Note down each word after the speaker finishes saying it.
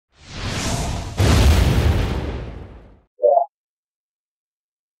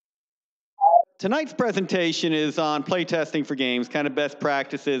Tonight's presentation is on playtesting for games, kind of best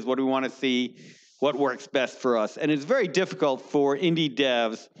practices, what do we want to see, what works best for us. And it's very difficult for indie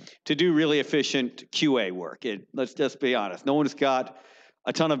devs to do really efficient QA work. Let's just be honest. No one's got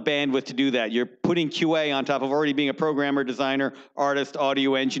a ton of bandwidth to do that. You're putting QA on top of already being a programmer, designer, artist,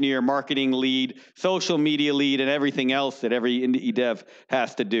 audio engineer, marketing lead, social media lead, and everything else that every indie dev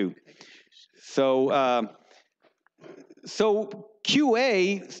has to do. So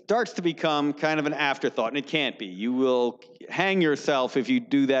QA starts to become kind of an afterthought, and it can't be. You will hang yourself if you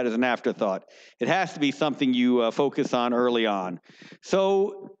do that as an afterthought. It has to be something you focus on early on.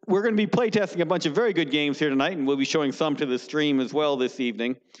 So we're going to be playtesting a bunch of very good games here tonight, and we'll be showing some to the stream as well this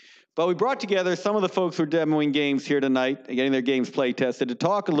evening. But we brought together some of the folks who are demoing games here tonight, and getting their games playtested, to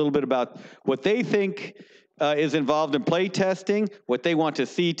talk a little bit about what they think is involved in playtesting, what they want to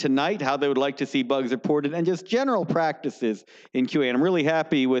see tonight, how they would like to see bugs reported, and just general practices in QA. And I'm really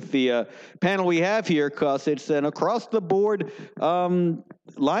happy with the panel we have here, because it's an across-the-board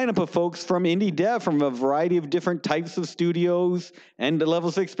lineup of folks from indie dev, from a variety of different types of studios and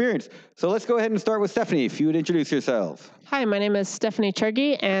levels of experience. So let's go ahead and start with Stephanie, if you would introduce yourself. Hi, my name is Stephanie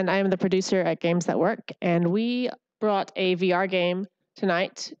Chergy, and I am the producer at Games That Work. And we brought a VR game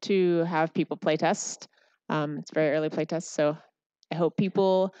tonight to have people playtest. It's a very early playtest, so I hope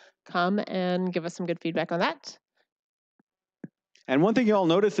people come and give us some good feedback on that. And one thing you all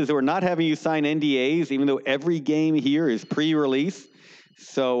notice is that we're not having you sign NDAs, even though every game here is pre-release.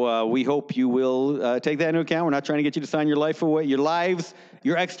 So we hope you will take that into account. We're not trying to get you to sign your life away,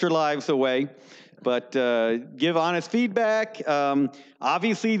 your extra lives away, but give honest feedback.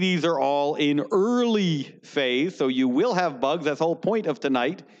 Obviously, these are all in early phase, so you will have bugs. That's the whole point of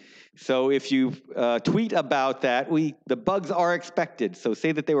tonight. So if you tweet about that, the bugs are expected. So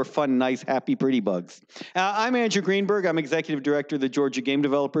say that they were fun, nice, happy, pretty bugs. I'm Andrew Greenberg. I'm executive director of the Georgia Game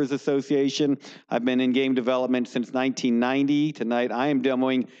Developers Association. I've been in game development since 1990. Tonight I am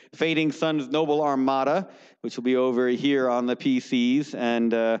demoing Fading Sun's Noble Armada, which will be over here on the PCs.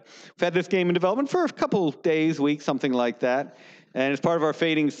 And we've had this game in development for a couple days, weeks, something like that. And it's part of our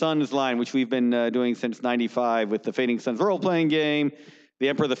Fading Suns line, which we've been doing since '95 with the Fading Suns role-playing game, the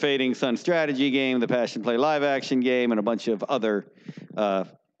Emperor of the Fading Sun strategy game, the Passion Play live action game, and a bunch of other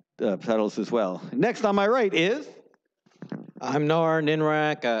titles as well. Next on my right is? I'm Nar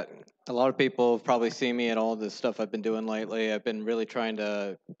Ninrak. A lot of people have probably seen me at all the stuff I've been doing lately. I've been really trying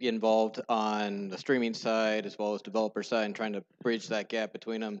to be involved on the streaming side as well as developer side, and trying to bridge that gap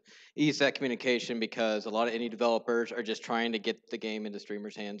between them, ease that communication, because a lot of indie developers are just trying to get the game into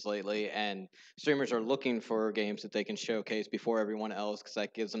streamers' hands lately, and streamers are looking for games that they can showcase before everyone else, because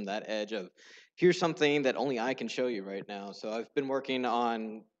that gives them that edge of, here's something that only I can show you right now. So I've been working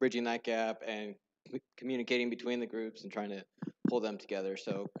on bridging that gap and communicating between the groups and trying to pull them together.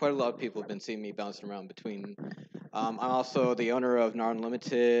 So quite a lot of people have been seeing me bouncing around between. I'm also the owner of NAR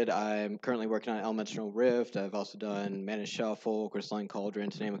Unlimited. I'm currently working on Elemental Rift. I've also done Mana Shuffle, Crystalline Cauldron,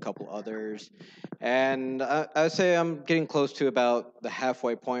 to name a couple others. And I would say I'm getting close to about the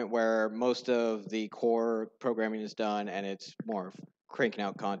halfway point where most of the core programming is done, and it's more cranking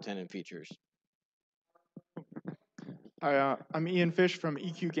out content and features. Hi, I'm Ian Fish from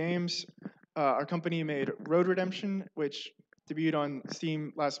EQ Games. Our company made Road Redemption, which debuted on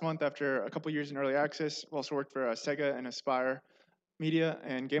Steam last month after a couple years in early access. We also worked for Sega and Aspire Media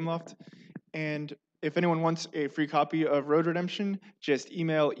and Gameloft. And if anyone wants a free copy of Road Redemption, just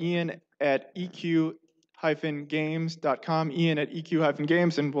email Ian at eq-games.com, Ian at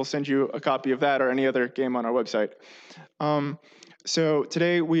eq-games, and we'll send you a copy of that or any other game on our website. So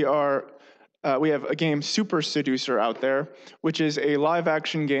today we have a game, Super Seducer, out there, which is a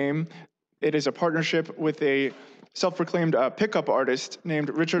live-action game. It is a partnership with a self-proclaimed pickup artist named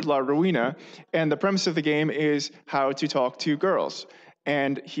Richard La Ruina, and the premise of the game is how to talk to girls.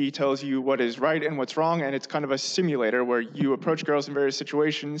 And he tells you what is right and what's wrong, and it's kind of a simulator where you approach girls in various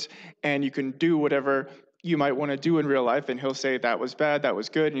situations, and you can do whatever you might want to do in real life, and he'll say that was bad, that was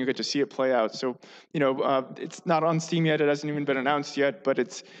good, and you get to see it play out. So, it's not on Steam yet, it hasn't even been announced yet, but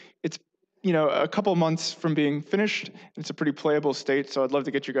it's a couple months from being finished. It's a pretty playable state, so I'd love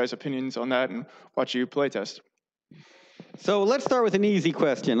to get your guys' opinions on that and watch you playtest. So let's start with an easy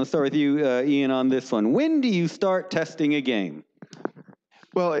question. Let's start with you, Ian, on this one. When do you start testing a game?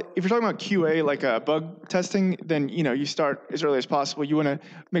 Well, if you're talking about QA, like bug testing, then you start as early as possible. You want to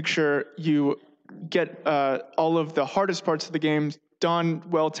make sure you get all of the hardest parts of the game done,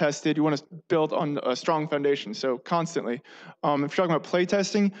 well tested. You want to build on a strong foundation, so constantly. If you're talking about play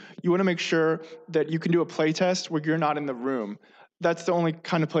testing, you want to make sure that you can do a play test where you're not in the room. That's the only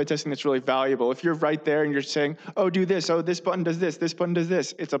kind of play testing that's really valuable. If you're right there and you're saying, oh, do this, oh, this button does this button does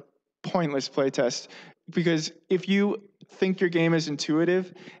this, it's a pointless playtest, because if you think your game is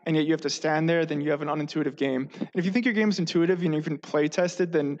intuitive and yet you have to stand there, then you have an unintuitive game. And if you think your game is intuitive and you can play test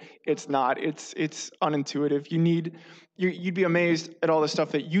it, then it's not. It's unintuitive. You'd be amazed at all the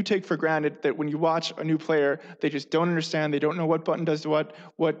stuff that you take for granted, that when you watch a new player, they just don't understand. They don't know what button does what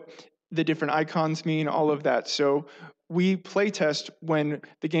the different icons mean, all of that. So we play test when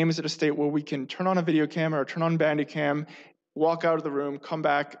the game is at a state where we can turn on a video camera or turn on Bandicam, walk out of the room, come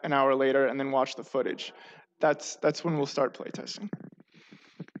back an hour later, and then watch the footage. That's when we'll start playtesting.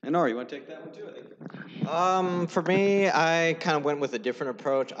 And Nora, you want to take that one too? I think. For me, I kind of went with a different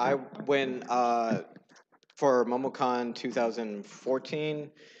approach. I went for MomoCon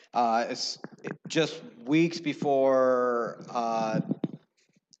 2014. It's just weeks before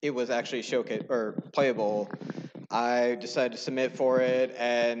it was actually showcased or playable. I decided to submit for it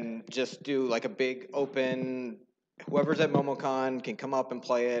and just do like a big open. Whoever's at MomoCon can come up and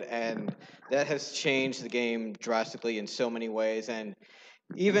play it, and that has changed the game drastically in so many ways. And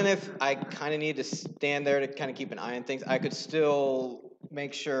even if I kind of need to stand there to kind of keep an eye on things, I could still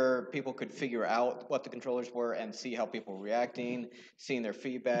make sure people could figure out what the controllers were and see how people were reacting, seeing their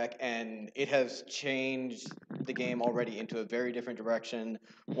feedback, and it has changed the game already into a very different direction,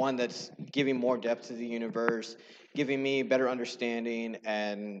 one that's giving more depth to the universe, giving me better understanding,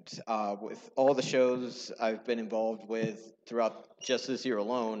 and with all the shows I've been involved with throughout just this year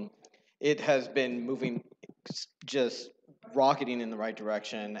alone, it has been moving just rocketing in the right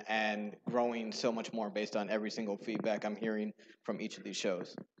direction and growing so much more based on every single feedback I'm hearing from each of these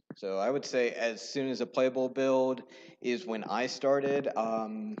shows. So I would say as soon as a playable build is when I started.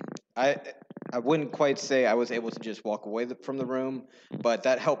 I wouldn't quite say I was able to just walk away from the room, but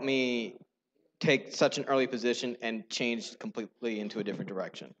that helped me take such an early position and change completely into a different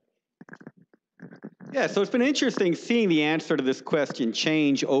direction. Yeah, so it's been interesting seeing the answer to this question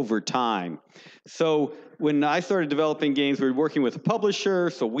change over time. So when I started developing games, we were working with a publisher,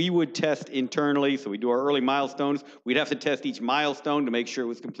 so we would test internally. So we do our early milestones. We'd have to test each milestone to make sure it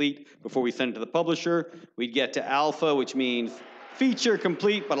was complete before we send it to the publisher. We'd get to alpha, which means feature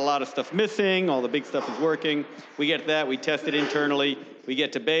complete, but a lot of stuff missing. All the big stuff is working. We get to that, we test it internally. We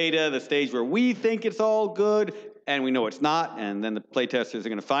get to beta, the stage where we think it's all good, and we know it's not, and then the playtesters are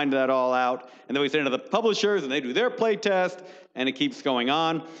going to find that all out. And then we send it to the publishers, and they do their playtest, and it keeps going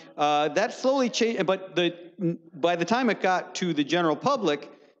on. That slowly changed, but by the time it got to the general public,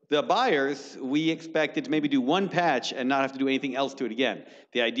 the buyers, we expected to maybe do one patch and not have to do anything else to it again.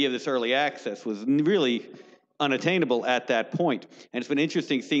 The idea of this early access was really unattainable at that point. And it's been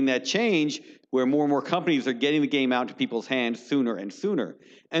interesting seeing that change, where more and more companies are getting the game out to people's hands sooner and sooner.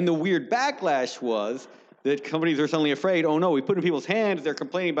 And the weird backlash was that companies are suddenly afraid, oh no, we put it in people's hands, they're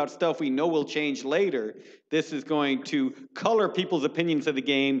complaining about stuff we know will change later. This is going to color people's opinions of the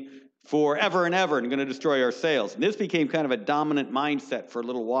game forever and ever and going to destroy our sales. And this became kind of a dominant mindset for a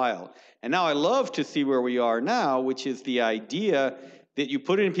little while. And now I love to see where we are now, which is the idea that you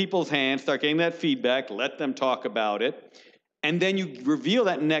put it in people's hands, start getting that feedback, let them talk about it, and then you reveal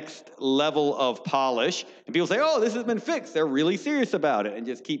that next level of polish, and people say, oh, this has been fixed. They're really serious about it, and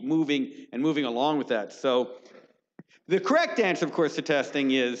just keep moving and moving along with that. So the correct answer, of course, to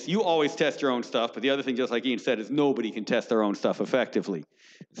testing is you always test your own stuff, but the other thing, just like Ian said, is nobody can test their own stuff effectively.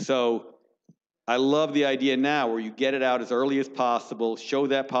 So I love the idea now where you get it out as early as possible, show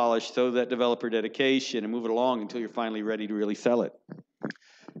that polish, show that developer dedication, and move it along until you're finally ready to really sell it.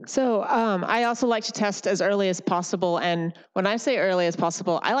 So I also like to test as early as possible. And when I say early as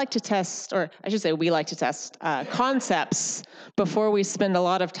possible, I like to test, or I should say we like to test concepts before we spend a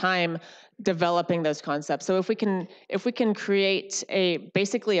lot of time developing those concepts. So if we can create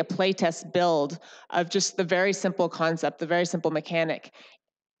basically a playtest build of just the very simple concept, the very simple mechanic.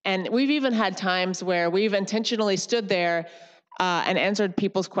 And we've even had times where we've intentionally stood there and answered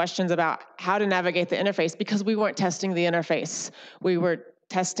people's questions about how to navigate the interface because we weren't testing the interface. We were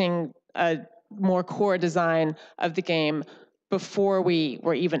testing a more core design of the game before we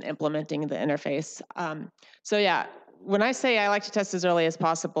were even implementing the interface. So yeah, when I say I like to test as early as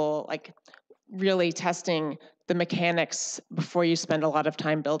possible, like really testing the mechanics before you spend a lot of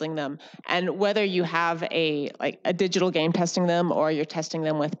time building them. And whether you have a digital game testing them, or you're testing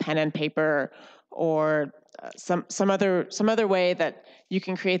them with pen and paper, or some other way that you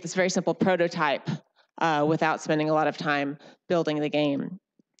can create this very simple prototype without spending a lot of time building the game,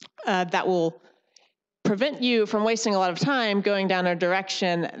 that will prevent you from wasting a lot of time going down a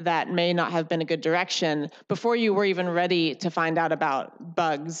direction that may not have been a good direction before you were even ready to find out about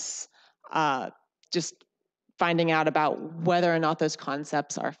bugs, just finding out about whether or not those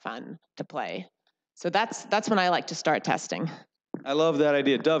concepts are fun to play. So that's when I like to start testing. I love that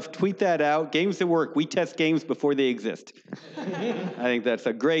idea. Dove, tweet that out. Games that work. We test games before they exist. I think that's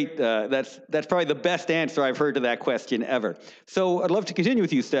a great, that's probably the best answer I've heard to that question ever. So I'd love to continue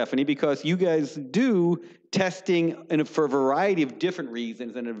with you, Stephanie, because you guys do testing for a variety of different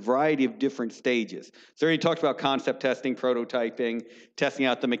reasons and a variety of different stages. So already talked about concept testing, prototyping, testing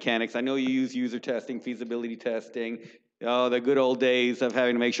out the mechanics. I know you use user testing, feasibility testing. Oh, the good old days of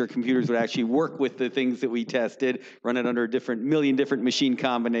having to make sure computers would actually work with the things that we tested, run it under million different machine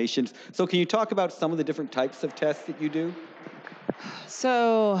combinations. So can you talk about some of the different types of tests that you do?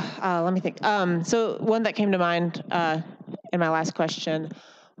 So let me think. So one that came to mind in my last question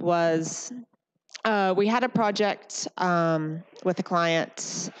was we had a project with a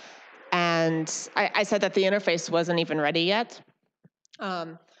client, and I said that the interface wasn't even ready yet.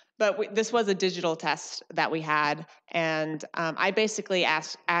 But this was a digital test that we had, and I basically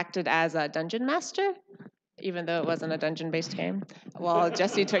acted as a dungeon master, even though it wasn't a dungeon-based game, while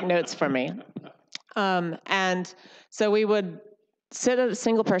Jesse took notes for me. And so we would sit a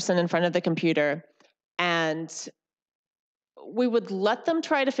single person in front of the computer, and we would let them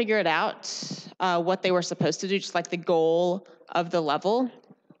try to figure it out, what they were supposed to do, just like the goal of the level.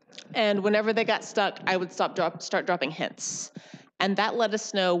 And whenever they got stuck, I would start dropping hints. And that let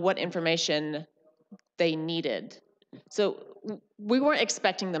us know what information they needed. So we weren't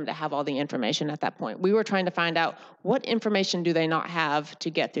expecting them to have all the information at that point. We were trying to find out what information do they not have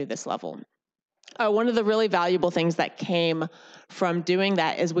to get through this level. One of the really valuable things that came from doing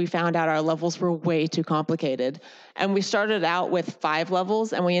that is we found out our levels were way too complicated. And we started out with 5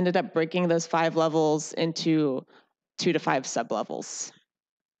 levels, and we ended up breaking those 5 levels into 2 to 5 sub-levels.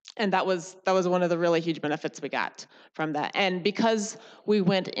 And that was one of the really huge benefits we got from that. And because we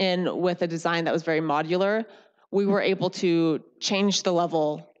went in with a design that was very modular, we were able to change the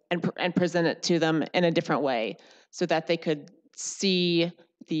level and present it to them in a different way so that they could see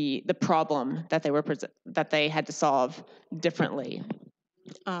the problem that they had to solve differently.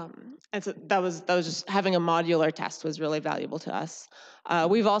 And so that was just having a modular test was really valuable to us.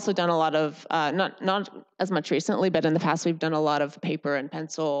 We've also done a lot of, not as much recently, but in the past we've done a lot of paper and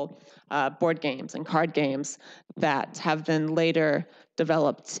pencil board games and card games that have then later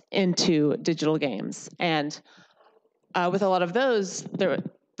developed into digital games. And with a lot of those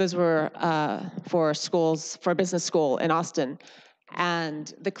were for schools, for a business school in Austin.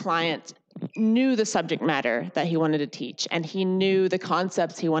 And the client knew the subject matter that he wanted to teach, and he knew the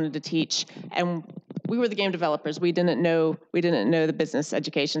concepts he wanted to teach. And we were the game developers. We didn't know the business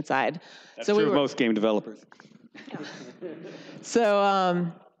education side. That's true of most game developers. Yeah.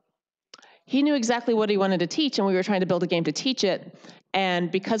 So he knew exactly what he wanted to teach, and we were trying to build a game to teach it. And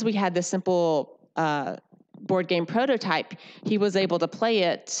because we had this simple board game prototype, he was able to play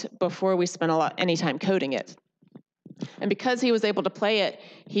it before we spent any time coding it. And because he was able to play it,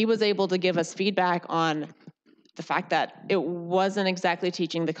 he was able to give us feedback on the fact that it wasn't exactly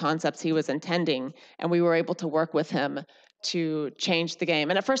teaching the concepts he was intending, and we were able to work with him to change the game.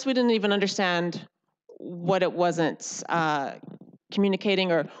 And at first we didn't even understand what it wasn't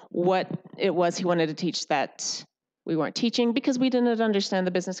communicating or what it was he wanted to teach that we weren't teaching, because we didn't understand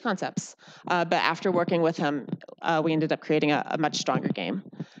the business concepts. But after working with him, we ended up creating a much stronger game.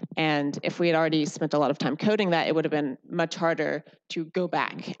 And if we had already spent a lot of time coding that, it would have been much harder to go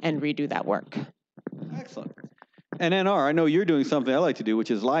back and redo that work. Excellent. And NR, I know you're doing something I like to do,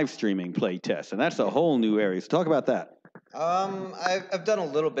 which is live streaming play tests, and that's a whole new area. So talk about that. I've done a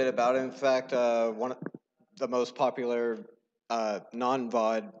little bit about it. In fact, one of the most popular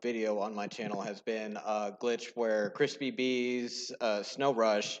non-VOD video on my channel has been a glitch where Crispy B's Snow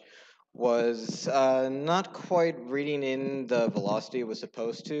Rush was not quite reading in the velocity it was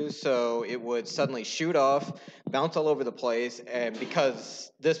supposed to, so it would suddenly shoot off, bounce all over the place, and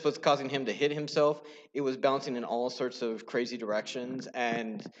because this was causing him to hit himself, it was bouncing in all sorts of crazy directions,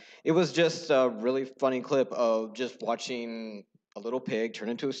 and it was just a really funny clip of just watching a little pig turn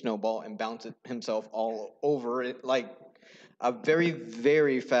into a snowball and bounce himself all over it, like a very,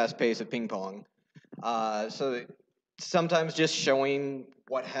 very fast pace of ping pong. So sometimes just showing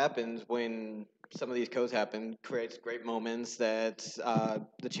what happens when some of these codes happen creates great moments that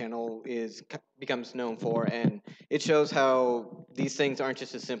the channel becomes known for, and it shows how these things aren't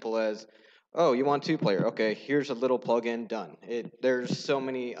just as simple as, oh, you want 2-player? Okay, here's a little plugin, done. There's so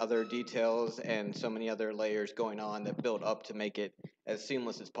many other details and so many other layers going on that build up to make it as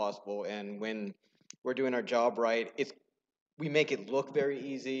seamless as possible. And when we're doing our job right, we make it look very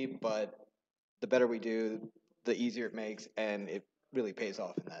easy, but the better we do, the easier it makes, and it really pays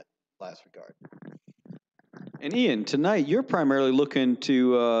off in that last regard. And Ian, tonight you're primarily looking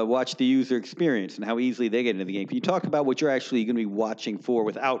to watch the user experience and how easily they get into the game. Can you talk about what you're actually going to be watching for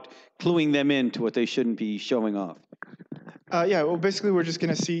without cluing them into what they shouldn't be showing off? Yeah, well, basically, we're just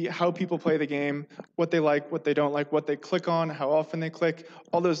going to see how people play the game, what they like, what they don't like, what they click on, how often they click,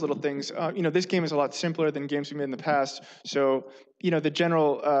 all those little things. This game is a lot simpler than games we made in the past. So, the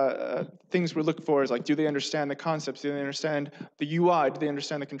general things we look for is like, do they understand the concepts? Do they understand the UI? Do they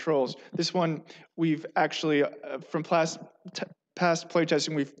understand the controls? This one, we've actually, from past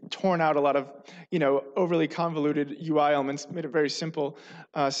playtesting, we've torn out a lot of, overly convoluted UI elements, made it very simple.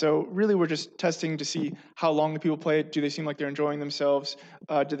 So really, we're just testing to see how long the people play it. Do they seem like they're enjoying themselves?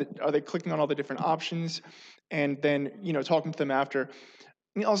 Are they clicking on all the different options? And then, talking to them after.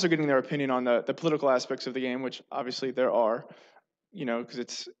 And also getting their opinion on the political aspects of the game, which obviously there are, because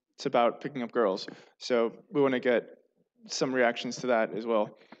it's about picking up girls. So we want to get some reactions to that as well.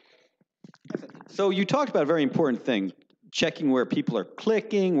 So you talked about a very important thing, checking where people are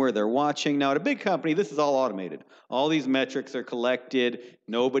clicking, where they're watching. Now, at a big company, this is all automated. All these metrics are collected.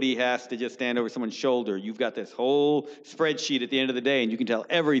 Nobody has to just stand over someone's shoulder. You've got this whole spreadsheet at the end of the day, and you can tell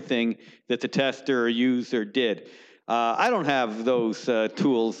everything that the tester or user did. I don't have those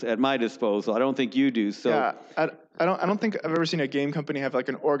tools at my disposal. I don't think you do. So yeah, I don't think I've ever seen a game company have like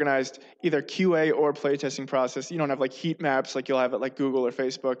an organized either QA or playtesting process. You don't have like heat maps like you'll have at like Google or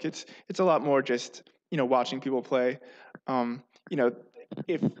Facebook. It's a lot more just watching people play.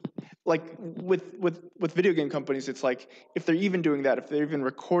 If like with video game companies, it's like if they're even doing that, if they're even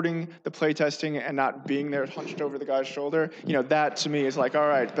recording the playtesting and not being there hunched over the guy's shoulder, that to me is like, all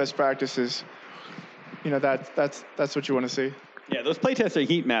right, best practices. That's what you want to see. Yeah, those playtester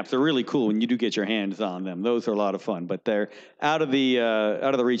heat maps are really cool when you do get your hands on them. Those are a lot of fun, but they're out of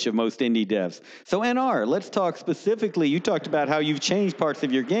the reach of most indie devs. So NR, let's talk specifically. You talked about how you've changed parts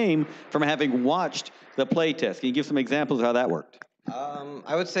of your game from having watched the playtest. Can you give some examples of how that worked?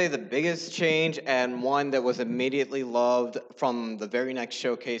 I would say the biggest change, and one that was immediately loved from the very next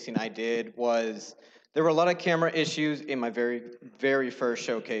showcasing I did, was there were a lot of camera issues in my very, very first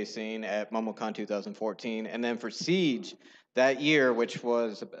showcasing at MomoCon 2014. And then for Siege that year, which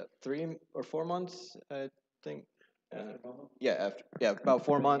was about 3 or 4 months, I think. About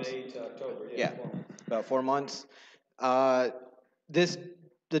 4 months. May to October, yeah, about 4 months.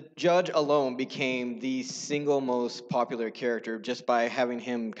 The judge alone became the single most popular character just by having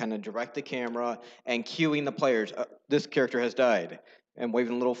him kind of direct the camera and cueing the players. This character has died, and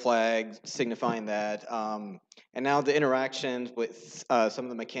waving little flags signifying that. And now the interactions with some of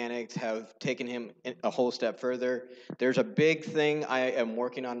the mechanics have taken him a whole step further. There's a big thing I am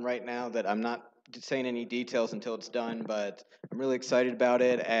working on right now that I'm not saying any details until it's done, but I'm really excited about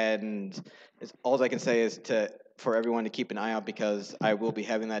it. And all I can say is for everyone to keep an eye out, because I will be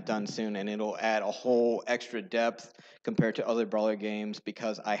having that done soon, and it'll add a whole extra depth compared to other brawler games,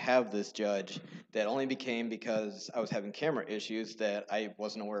 because I have this judge that only became because I was having camera issues that I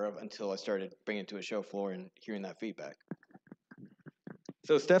wasn't aware of until I started bringing it to a show floor and hearing that feedback.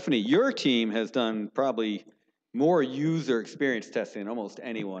 So Stephanie, your team has done probably more user experience testing than almost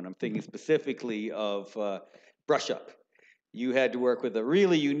anyone. I'm thinking specifically of Brush Up. You had to work with a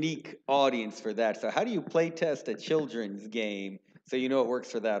really unique audience for that. So how do you play test a children's game so you know it works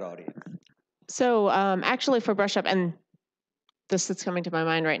for that audience? So actually for Brush Up, and this that's coming to my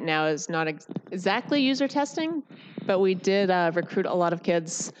mind right now is not exactly user testing, but we did recruit a lot of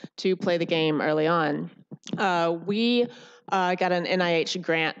kids to play the game early on. We got an NIH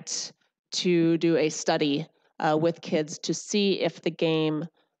grant to do a study with kids to see if the game,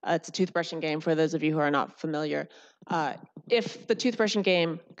 it's a toothbrushing game for those of you who are not familiar, if the toothbrushing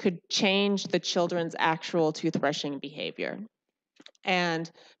game could change the children's actual toothbrushing behavior. And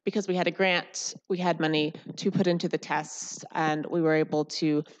because we had a grant, we had money to put into the tests, and we were able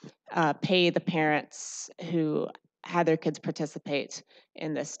to pay the parents who had their kids participate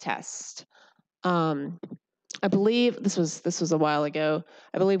in this test. I believe this was a while ago.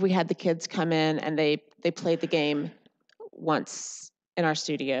 I believe we had the kids come in and they played the game once in our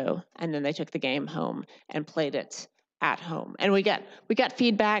studio, and then they took the game home and played it at home. And we got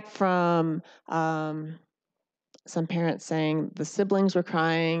feedback from some parents saying the siblings were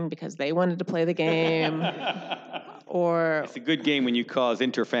crying because they wanted to play the game. Or it's a good game when you cause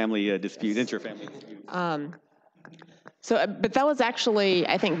interfamily disputes. But that was actually,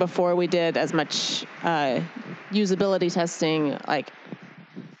 I think, before we did as much usability testing, like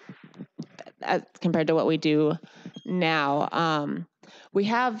as compared to what we do now. We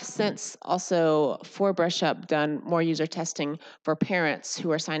have since also, for Brush Up, done more user testing for parents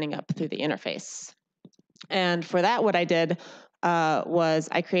who are signing up through the interface. And for that, what I did was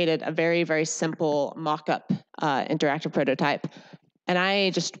I created a very, very simple mock-up interactive prototype. And I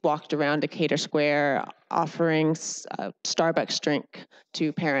just walked around Decatur Square offering a Starbucks drink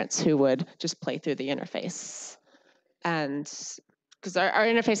to parents who would just play through the interface. And because our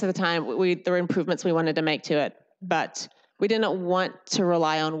interface at the time, there were improvements we wanted to make to it, but we didn't want to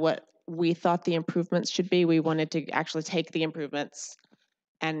rely on what we thought the improvements should be. We wanted to actually take the improvements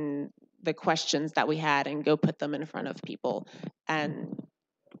and the questions that we had and go put them in front of people. And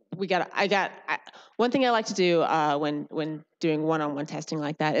one thing I like to do when doing one-on-one testing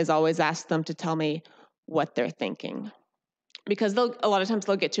like that is always ask them to tell me what they're thinking. Because a lot of times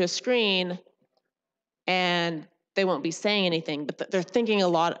they'll get to a screen and they won't be saying anything, but they're thinking a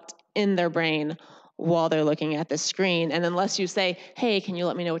lot in their brain while they're looking at the screen. And unless you say, hey, can you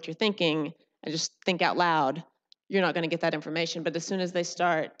let me know what you're thinking, and just think out loud, you're not going to get that information. But as soon as they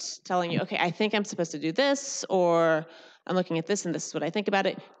start telling you, okay, I think I'm supposed to do this, or I'm looking at this and this is what I think about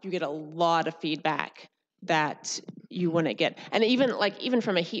it, you get a lot of feedback that you wouldn't get. And even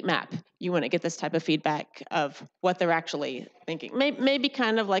from a heat map, you wouldn't get this type of feedback of what they're actually thinking. Maybe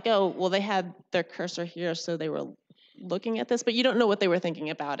kind of like, oh, well, they had their cursor here, so they were looking at this, but you don't know what they were thinking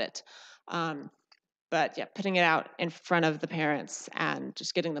about it. But yeah, putting it out in front of the parents and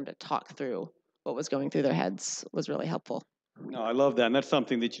just getting them to talk through what was going through their heads was really helpful. No, I love that. And that's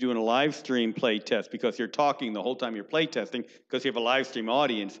something that you do in a live stream play test, because you're talking the whole time you're play testing, because you have a live stream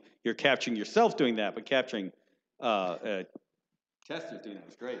audience. You're capturing yourself doing that, but capturing testers doing that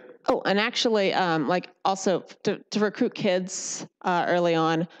was great. Oh, and actually, also to recruit kids early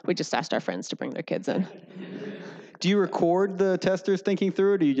on, we just asked our friends to bring their kids in. Do you record the testers thinking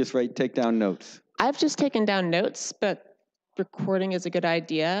through, or do you just take down notes? I've just taken down notes, but recording is a good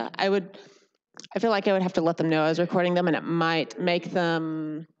idea. I feel like I would have to let them know I was recording them, and it might make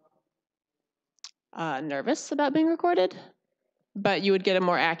them nervous about being recorded. But you would get a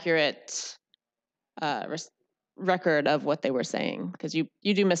more accurate record of what they were saying, because you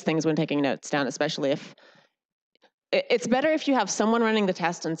do miss things when taking notes down, especially if it's better if you have someone running the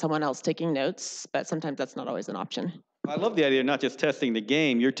test and someone else taking notes, but sometimes that's not always an option. I love the idea of not just testing the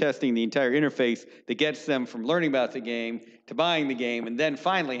game, you're testing the entire interface that gets them from learning about the game to buying the game and then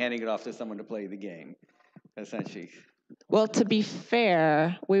finally handing it off to someone to play the game, essentially. Well, to be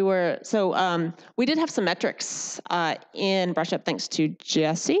fair, we did have some metrics in Brush Up thanks to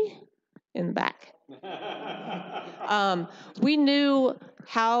Jesse in the back. We knew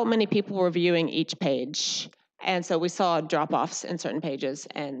how many people were viewing each page, and so we saw drop-offs in certain pages,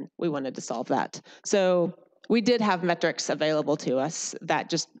 and we wanted to solve that. So we did have metrics available to us that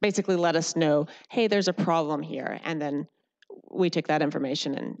just basically let us know, hey, there's a problem here, and then we took that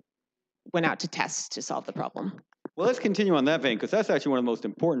information and went out to test to solve the problem. Well, let's continue on that vein, because that's actually one of the most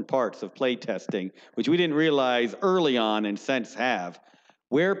important parts of play testing, which we didn't realize early on and since have.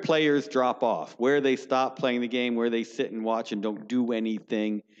 Where players drop off, where they stop playing the game, where they sit and watch and don't do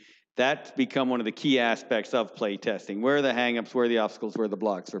anything. That's become one of the key aspects of play testing. Where are the hangups, where are the obstacles, where are the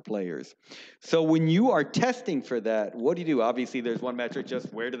blocks for players? So when you are testing for that, what do you do? Obviously, there's one metric,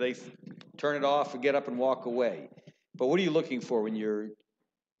 just where do they turn it off and get up and walk away? But what are you looking for when you're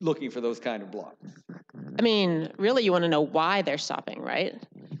looking for those kind of blocks? I mean, really, you want to know why they're stopping, right?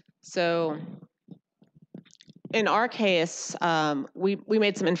 So in our case, we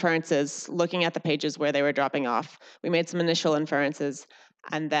made some inferences looking at the pages where they were dropping off. We made some initial inferences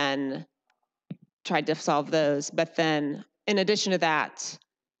and then tried to solve those. But then in addition to that,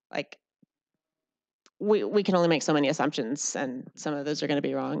 we can only make so many assumptions, and some of those are going to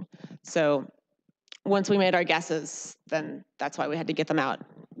be wrong. So once we made our guesses, then that's why we had to get the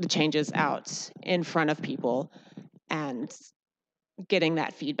changes out in front of people, and getting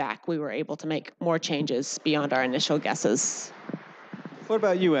that feedback, we were able to make more changes beyond our initial guesses. What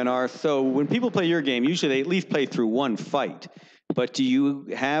about you, NR? So when people play your game, usually they at least play through one fight. But do you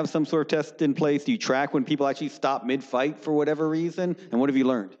have some sort of test in place? Do you track when people actually stop mid-fight for whatever reason? And what have you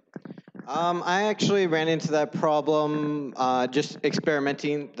learned? I actually ran into that problem just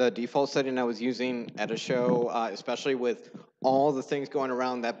experimenting. The default setting I was using at a show, especially with all the things going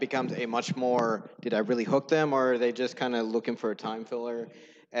around, that becomes a much more, did I really hook them, or are they just kind of looking for a time filler?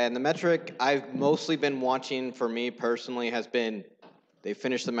 And the metric I've mostly been watching for me personally has been, they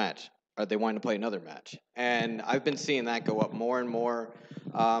finished the match. Are they wanting to play another match? And I've been seeing that go up more and more.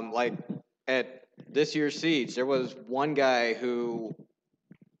 Like at this year's Siege, there was one guy who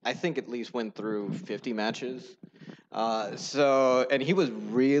I think at least went through 50 matches. And he was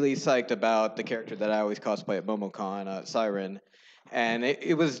really psyched about the character that I always cosplay at MomoCon, Siren. And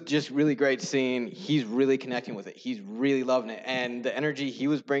it was just really great seeing he's really connecting with it. He's really loving it. And the energy he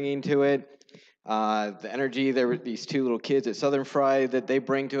was bringing to it The energy, there were these two little kids at Southern Fry that they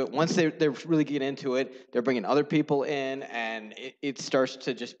bring to it. Once they really get into it, they're bringing other people in, and it starts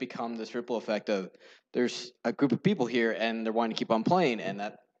to just become this ripple effect of there's a group of people here, and they're wanting to keep on playing, and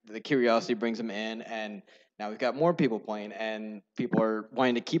that the curiosity brings them in, and now we've got more people playing, and people are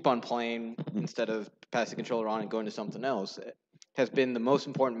wanting to keep on playing instead of passing the controller on and going to something else. It has been the most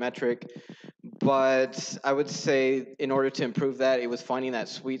important metric. But I would say in order to improve that, it was finding that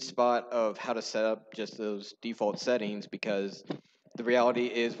sweet spot of how to set up just those default settings, because the reality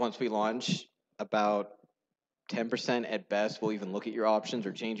is once we launch, about 10% at best will even look at your options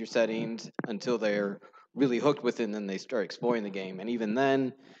or change your settings until they're really hooked with it, and then they start exploring the game. And even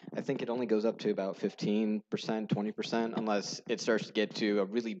then, I think it only goes up to about 15%, 20%, unless it starts to get to a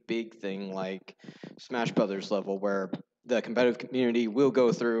really big thing like Smash Brothers level, where the competitive community will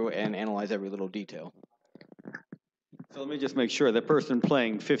go through and analyze every little detail. So let me just make sure the person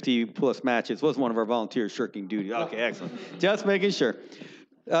playing 50 plus matches was one of our volunteers shirking duty. Okay, excellent. Just making sure.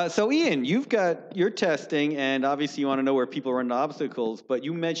 So Ian, you've got your testing, and obviously you want to know where people run into obstacles, but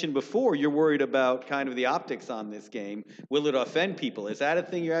you mentioned before you're worried about kind of the optics on this game. Will it offend people? Is that a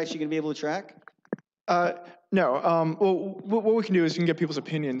thing you're actually going to be able to track? No. Well, what we can do is we can get people's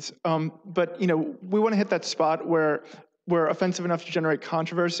opinions. But we want to hit that spot where we're offensive enough to generate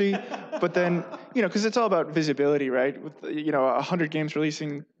controversy, but then because it's all about visibility, right? With 100 games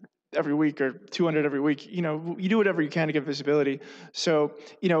releasing every week or 200 every week, you do whatever you can to get visibility. So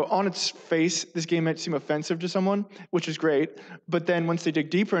on its face, this game might seem offensive to someone, which is great. But then once they dig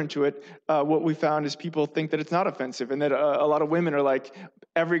deeper into it, what we found is people think that it's not offensive, and that a lot of women are like,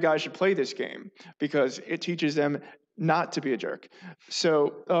 every guy should play this game because it teaches them not to be a jerk.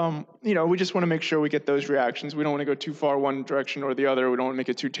 So, we just want to make sure we get those reactions. We don't want to go too far one direction or the other. We don't want to make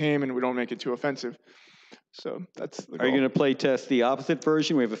it too tame, and we don't make it too offensive. So that's the goal. Are you going to play test the opposite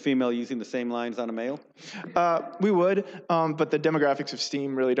version? We have a female using the same lines on a male? We would, but the demographics of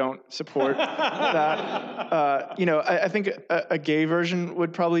Steam really don't support that. I think a gay version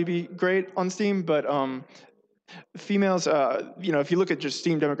would probably be great on Steam, but females, if you look at just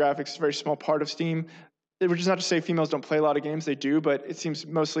Steam demographics, it's a very small part of Steam. Which is not to say females don't play a lot of games, they do, but it seems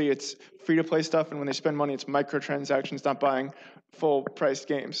mostly it's free-to-play stuff, and when they spend money, it's microtransactions, not buying full-priced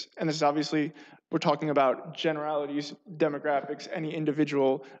games. And this is obviously, we're talking about generalities, demographics. Any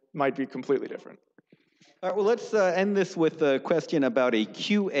individual might be completely different. All right, well, let's end this with a question about a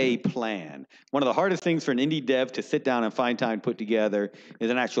QA plan. One of the hardest things for an indie dev to sit down and find time to put together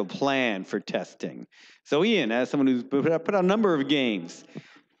is an actual plan for testing. So Ian, as someone who's put out a number of games,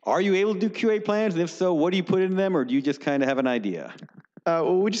 are you able to do QA plans? And if so, what do you put in them, or do you just kind of have an idea?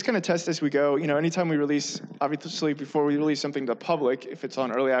 Well, we just kind of test as we go. Anytime we release, obviously before we release something to the public, if it's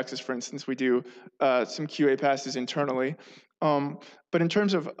on early access, for instance, we do some QA passes internally. But in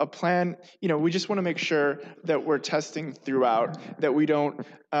terms of a plan, we just want to make sure that we're testing throughout, that we don't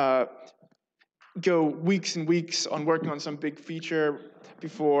go weeks and weeks on working on some big feature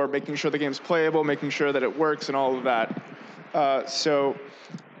before making sure the game's playable, making sure that it works, and all of that. So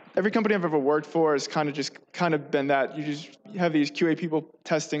every company I've ever worked for has kind of been that. You just have these QA people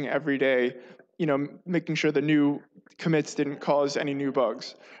testing every day, making sure the new commits didn't cause any new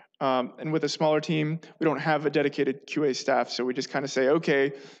bugs. And with a smaller team, we don't have a dedicated QA staff, so we just kind of say,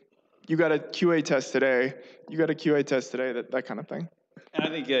 okay, you got a QA test today, that kind of thing. And I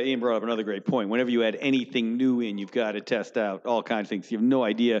think Ian brought up another great point. Whenever you add anything new in, you've got to test out all kinds of things. You have no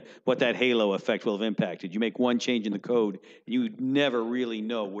idea what that halo effect will have impacted. You make one change in the code, and you never really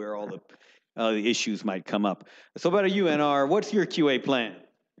know where all the issues might come up. So about you, NR, what's your QA plan?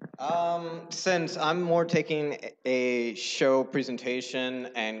 Since I'm more taking a show presentation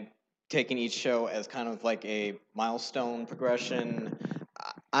and taking each show as kind of like a milestone progression,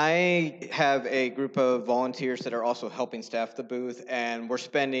 I have a group of volunteers that are also helping staff the booth, and we're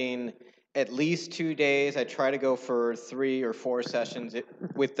spending at least 2 days. I try to go for 3 or 4 sessions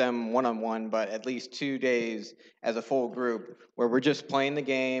with them one-on-one, but at least 2 days as a full group where we're just playing the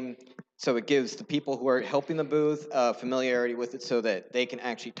game. So it gives the people who are helping the booth familiarity with it so that they can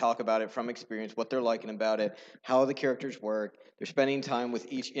actually talk about it from experience, what they're liking about it, how the characters work. They're spending time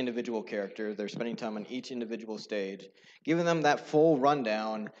with each individual character. They're spending time on each individual stage, giving them that full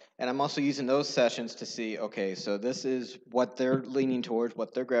rundown. And I'm also using those sessions to see, okay, so this is what they're leaning towards,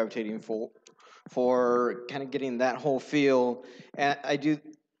 what they're gravitating for kind of getting that whole feel. And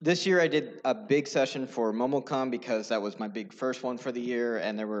this year I did a big session for MomoCon because that was my big first one for the year,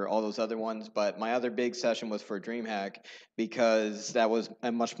 and there were all those other ones. But my other big session was for DreamHack because that was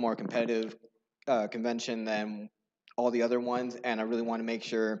a much more competitive convention than all the other ones, and I really want to make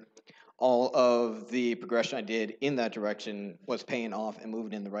sure all of the progression I did in that direction was paying off and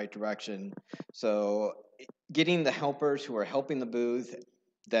moving in the right direction. So getting the helpers who are helping the booth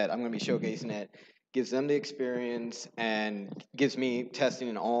that I'm going to be showcasing it gives them the experience and gives me testing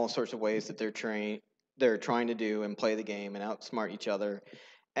in all sorts of ways that they're trying to do and play the game and outsmart each other.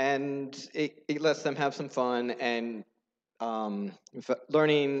 And it lets them have some fun and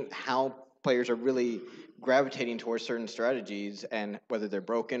learning how players are really gravitating towards certain strategies and whether they're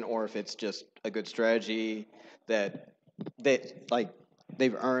broken or if it's just a good strategy that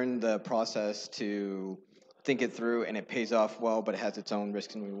they've earned the process to think it through and it pays off well, but it has its own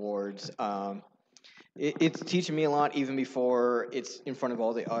risks and rewards. It's teaching me a lot even before it's in front of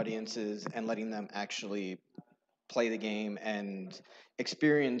all the audiences and letting them actually play the game and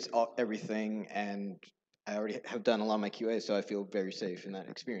experience everything. And I already have done a lot of my QA, so I feel very safe in that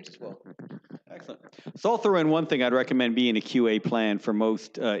experience as well. Excellent. So I'll throw in one thing I'd recommend being a QA plan for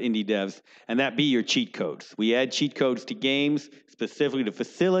most indie devs, and that be your cheat codes. We add cheat codes to games specifically to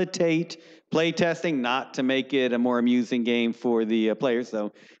facilitate playtesting, not to make it a more amusing game for the players,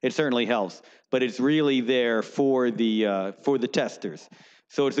 so it certainly helps. But it's really there for the testers.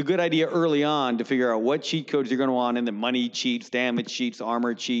 So it's a good idea early on to figure out what cheat codes you're going to want in the money cheats, damage cheats,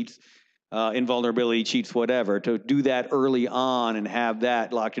 armor cheats, invulnerability cheats, whatever, to do that early on and have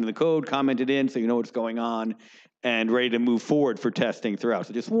that locked into the code, commented in so you know what's going on, and ready to move forward for testing throughout.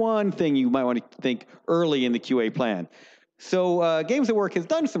 So just one thing you might want to think early in the QA plan. So Games at Work has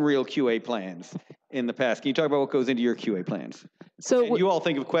done some real QA plans in the past. Can you talk about what goes into your QA plans? So and you all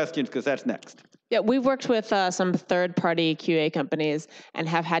think of questions because that's next. Yeah, we've worked with some third-party QA companies and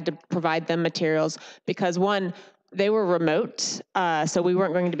have had to provide them materials because, one, they were remote, so we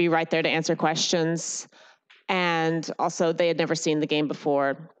weren't going to be right there to answer questions. And also, they had never seen the game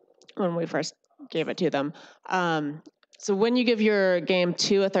before when we first gave it to them. So when you give your game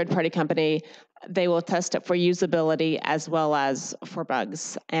to a third-party company, they will test it for usability as well as for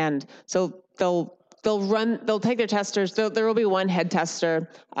bugs. And so they'll take their testers. There will be one head tester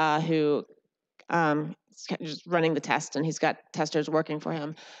who just running the test, and he's got testers working for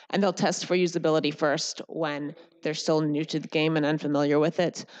him. And they'll test for usability first when they're still new to the game and unfamiliar with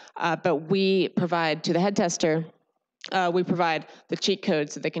it. But we provide to the head tester, we provide the cheat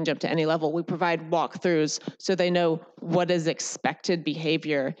code so they can jump to any level. We provide walkthroughs so they know what is expected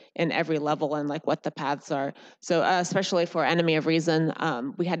behavior in every level and like what the paths are. So especially for Enemy of Reason,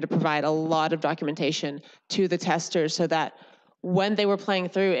 we had to provide a lot of documentation to the testers so that when they were playing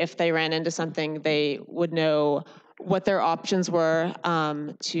through, if they ran into something, they would know what their options were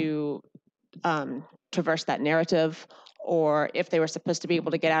to traverse that narrative, or if they were supposed to be able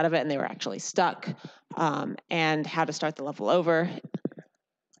to get out of it and they were actually stuck, and how to start the level over.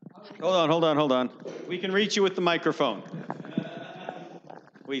 Hold on. We can reach you with the microphone.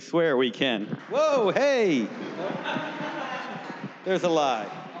 We swear we can. Whoa, hey! There's a lie.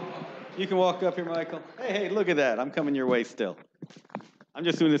 You can walk up here, Michael. Hey, look at that. I'm coming your way still. I'm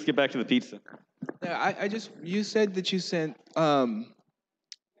just doing this to get back to the pizza. Yeah, you said that you sent,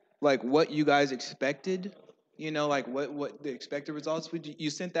 like, what you guys expected, you know, like what the expected results would you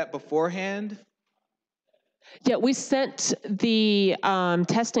sent that beforehand? Yeah, we sent the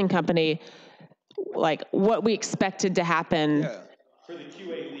testing company, like, what we expected to happen. Yeah. For the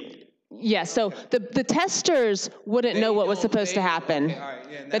QA lead. Yeah, so the testers wouldn't know what was supposed to happen. Okay, all right,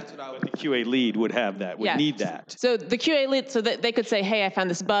 yeah, and that's what I was. But the QA lead would have that, would need that. So the QA lead, so that they could say, hey, I found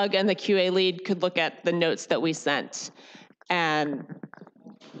this bug, and the QA lead could look at the notes that we sent. And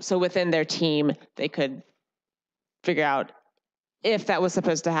so within their team, they could figure out if that was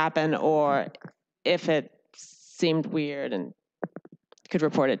supposed to happen or if it seemed weird, and could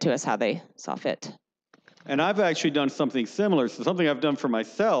report it to us how they saw fit. And I've actually done something similar. So something I've done for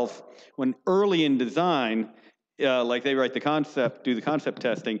myself when early in design, like they write the concept, do the concept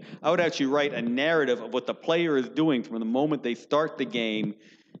testing, I would actually write a narrative of what the player is doing from the moment they start the game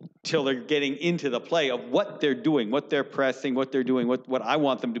till they're getting into the play, of what they're doing, what they're pressing, what they're doing, what I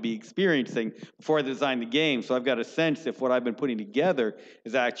want them to be experiencing before I design the game. So I've got a sense if what I've been putting together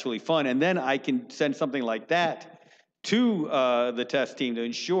is actually fun. And then I can send something like that to the test team to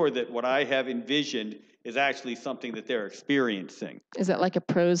ensure that what I have envisioned is actually something that they're experiencing. Is that like a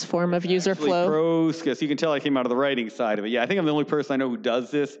prose form of user flow? Prose, because you can tell I came out of the writing side of it. Yeah, I think I'm the only person I know who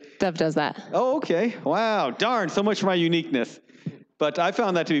does this. Dev does that. Oh, okay. Wow, darn, so much for my uniqueness. But I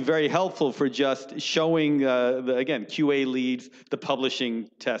found that to be very helpful for just showing, again, QA leads, the publishing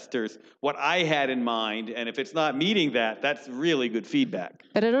testers, what I had in mind. And if it's not meeting that, that's really good feedback.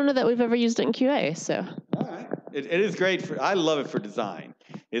 But I don't know that we've ever used it in QA, so. All right. It is great. I love it for design.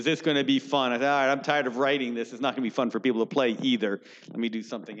 Is this going to be fun? I thought, all right, I'm tired of writing this. It's not going to be fun for people to play either. Let me do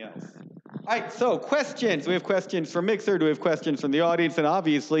something else. All right, so questions. We have questions from Mixer. Do we have questions from the audience? And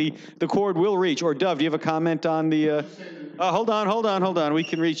obviously, the cord will reach. Or Dove, do you have a comment on the... hold on. We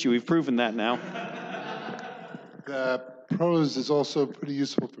can reach you. We've proven that now. The prose is also pretty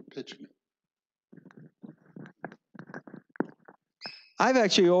useful for pitching. I've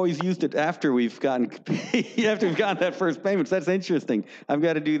actually always used it after we've gotten that first payment. So that's interesting. I've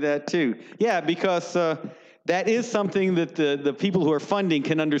got to do that too. Yeah, because that is something that the people who are funding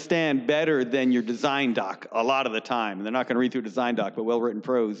can understand better than your design doc a lot of the time. And they're not going to read through a design doc, but well-written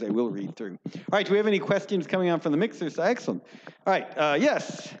prose they will read through. All right, do we have any questions coming on from the mixers? Excellent. All right,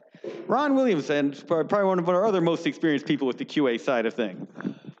 yes. Ron Williams, and probably one of our other most experienced people with the QA side of things.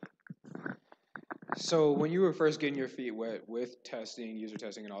 So when you were first getting your feet wet with testing, user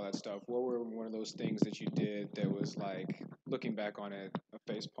testing, and all that stuff, what were one of those things that you did that was like, looking back on it,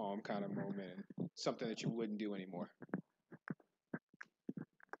 a facepalm kind of moment, something that you wouldn't do anymore?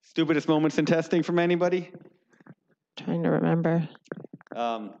 Stupidest moments in testing from anybody? Trying to remember.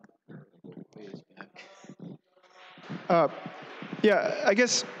 Yeah, I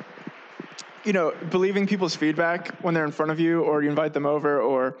guess, believing people's feedback when they're in front of you, or you invite them over,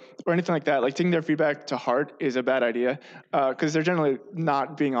 or anything like that, like taking their feedback to heart is a bad idea, because they're generally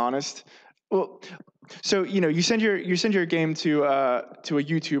not being honest. Well, so you send your game to a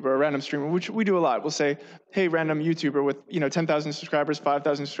YouTuber, a random streamer, which we do a lot. We'll say, hey, random YouTuber with 10,000 subscribers,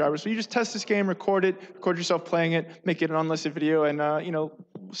 5,000 subscribers. So you just test this game, record yourself playing it, make it an unlisted video, and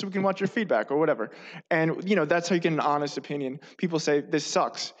so we can watch your feedback or whatever. And that's how you get an honest opinion. People say this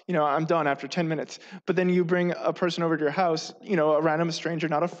sucks. I'm done after 10 minutes. But then you bring a person over to your house, a random stranger,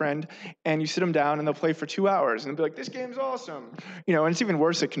 not a friend, and you sit them down and they'll play for 2 hours and they'll be like, this game's awesome. And it's even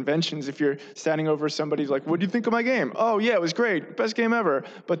worse at conventions if you're standing over somebody's like, what do you think of my game? Oh yeah, it was great, best game ever.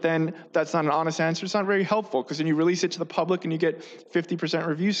 But then that's not an honest answer. It's not very helpful, because then you release it to the public and you get 50%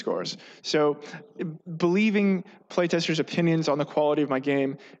 review scores. So believing playtesters' opinions on the quality of my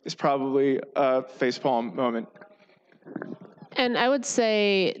game is probably a facepalm moment. And I would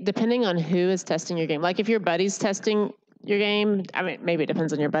say, depending on who is testing your game, like if your buddy's testing your game, I mean, maybe it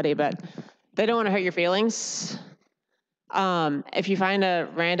depends on your buddy, but they don't want to hurt your feelings. If you find a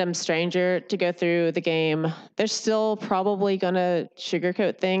random stranger to go through the game, they're still probably going to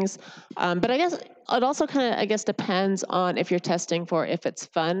sugarcoat things. But I guess it also kind of, depends on if you're testing for if it's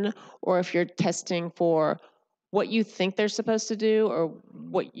fun, or if you're testing for what you think they're supposed to do or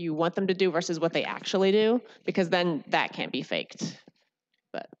what you want them to do versus what they actually do, because then that can't be faked.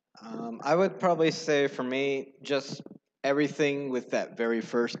 But I would probably say for me, just everything with that very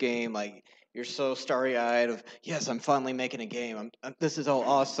first game, like you're so starry-eyed of, yes, I'm finally making a game. This is all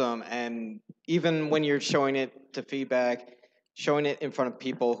awesome. And even when you're showing it to feedback, showing it in front of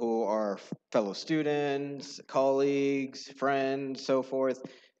people who are fellow students, colleagues, friends, so forth,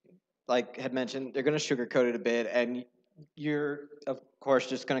 like had mentioned, they're going to sugarcoat it a bit, and you're, of course,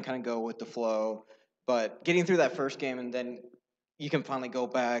 just going to kind of go with the flow. But getting through that first game, and then you can finally go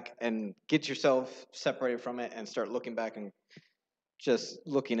back and get yourself separated from it and start looking back and just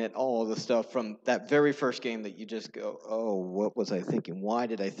looking at all the stuff from that very first game that you just go, oh, what was I thinking? Why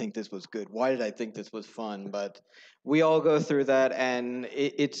did I think this was good? Why did I think this was fun? But we all go through that, and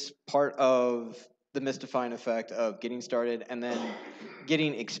it's part of the mystifying effect of getting started and then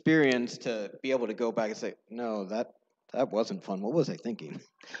getting experience to be able to go back and say, no, that wasn't fun. What was I thinking?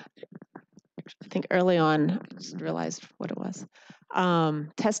 I think early on, I just realized what it was.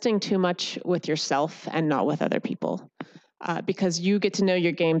 Testing too much with yourself and not with other people. Because you get to know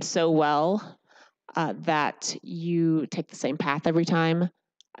your game so well that you take the same path every time.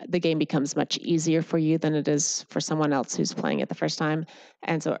 The game becomes much easier for you than it is for someone else who's playing it the first time.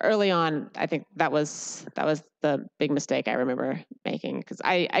 And so early on, I think that was the big mistake I remember making, because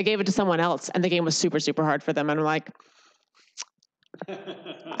I gave it to someone else and the game was super, super hard for them. And I'm like,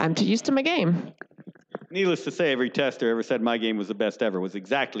 I'm too used to my game. Needless to say, every tester ever said my game was the best ever was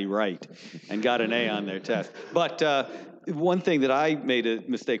exactly right and got an A on their test. But one thing that I made a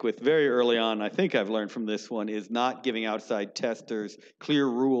mistake with very early on, I think I've learned from this one, is not giving outside testers clear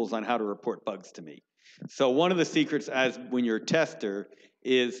rules on how to report bugs to me. So one of the secrets as when you're a tester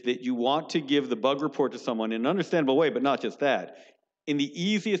is that you want to give the bug report to someone in an understandable way, but not just that, in the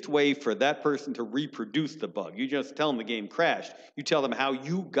easiest way for that person to reproduce the bug. You just tell them the game crashed. You tell them how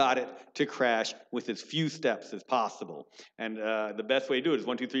you got it to crash with as few steps as possible. And the best way to do it is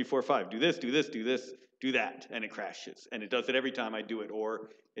 1, 2, 3, 4, 5. Do this, do this, do this, do that, and it crashes. And it does it every time I do it, or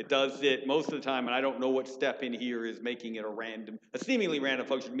it does it most of the time, and I don't know what step in here is making it a seemingly random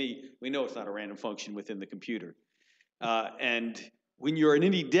function to me. We know it's not a random function within the computer. And when you're an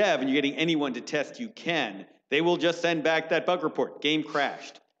indie dev and you're getting anyone to test, you can. They will just send back that bug report. Game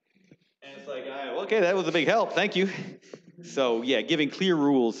crashed. And it's like, okay, that was a big help. Thank you. So, yeah, giving clear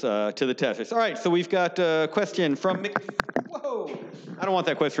rules to the testers. All right, so we've got a question from Whoa. I don't want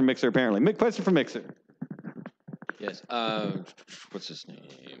that question from Mixer, apparently. Question from Mixer. Yes. What's his name?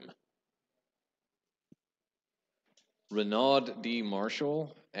 Renaud D.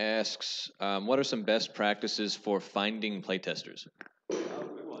 Marshall asks, what are some best practices for finding playtesters?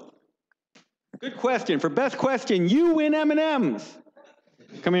 Good question. For best question, you win M&Ms.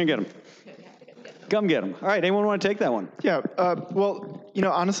 Come here and get them. Come get them. All right, anyone want to take that one? Yeah, well,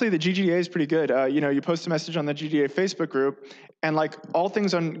 honestly, the GGA is pretty good. You post a message on the GGA Facebook group, and like all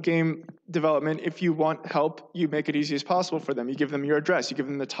things on game development, if you want help, you make it easy as possible for them. You give them your address, you give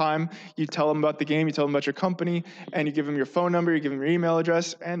them the time, you tell them about the game, you tell them about your company, and you give them your phone number, you give them your email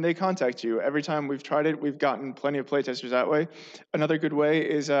address, and they contact you. Every time we've tried it, we've gotten plenty of playtesters that way. Another good way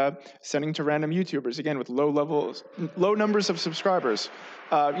is sending to random YouTubers, again, with low numbers of subscribers.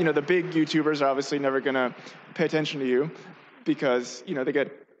 The big YouTubers are obviously never going to pay attention to you because, they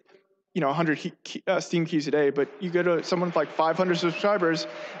get 100 Steam keys a day, but you go to someone with like 500 subscribers,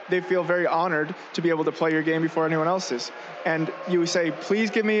 they feel very honored to be able to play your game before anyone else's. And you say,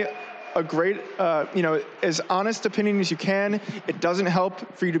 please give me a great, as honest opinion as you can. It doesn't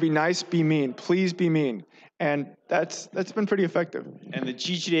help for you to be nice, be mean. Please be mean. And that's been pretty effective. And the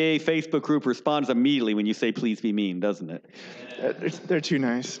GGA Facebook group responds immediately when you say, please be mean, doesn't it? They're too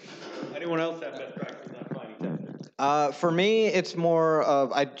nice. Anyone else have best practices on finding testers? For me, it's more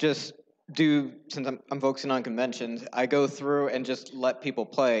of I just do, since I'm focusing on conventions, I go through and just let people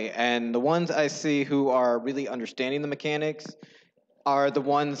play. And the ones I see who are really understanding the mechanics are the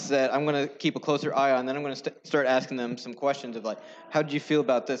ones that I'm going to keep a closer eye on. Then I'm going to start asking them some questions of like, how did you feel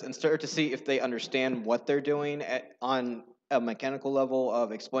about this? And start to see if they understand what they're doing on a mechanical level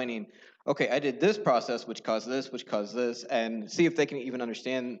of explaining, okay, I did this process, which caused this, and see if they can even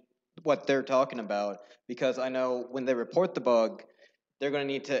understand what they're talking about. Because I know when they report the bug, they're going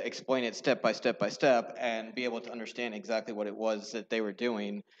to need to explain it step by step by step and be able to understand exactly what it was that they were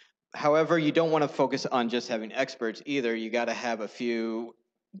doing. However, you don't want to focus on just having experts either. You got to have a few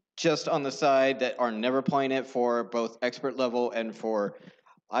just on the side that are never playing it for both expert level and for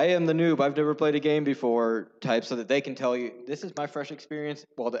I am the noob, I've never played a game before type, so that they can tell you, this is my fresh experience,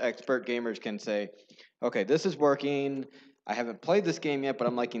 while the expert gamers can say, okay, this is working, I haven't played this game yet, but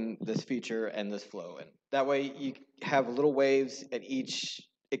I'm liking this feature and this flow. And that way you have little waves at each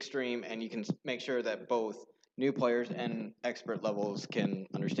extreme, and you can make sure that both new players and expert levels can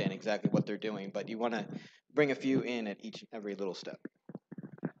understand exactly what they're doing, but you want to bring a few in at each and every little step.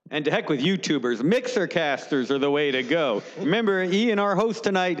 And to heck with YouTubers, Mixer casters are the way to go. Remember, Ian, our host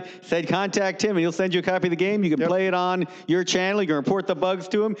tonight, said contact him and he'll send you a copy of the game. You can play it on your channel. You can report the bugs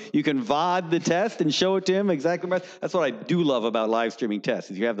to him. You can VOD the test and show it to him exactly. That's what I do love about live streaming tests,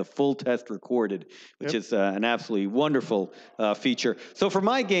 is you have the full test recorded, which is an absolutely wonderful feature. So for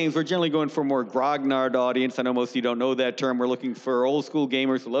my games, we're generally going for a more grognard audience. I know most of you don't know that term. We're looking for old school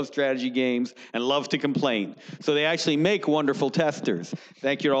gamers who love strategy games and love to complain. So they actually make wonderful testers.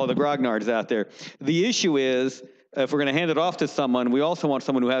 Thank you to all the grognards out there. The issue is, if we're going to hand it off to someone, we also want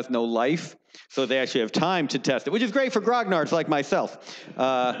someone who has no life, so they actually have time to test it, which is great for grognards like myself.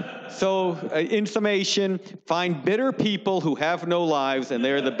 In summation, find bitter people who have no lives, and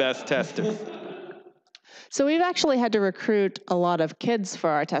they're the best testers. So we've actually had to recruit a lot of kids for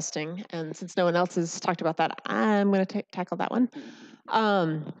our testing, and since no one else has talked about that, I'm going to tackle that one.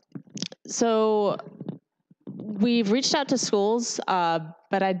 So we've reached out to schools,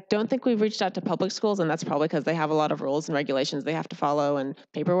 but I don't think we've reached out to public schools, and that's probably because they have a lot of rules and regulations they have to follow and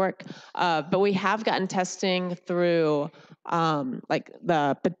paperwork. But we have gotten testing through like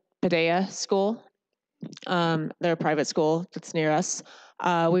the Padea school. They're a private school that's near us.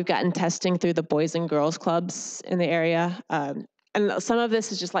 We've gotten testing through the Boys and Girls Clubs in the area. And some of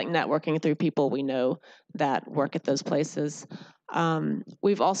this is just like networking through people we know that work at those places.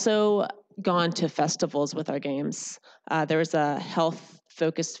 We've also gone to festivals with our games. There was a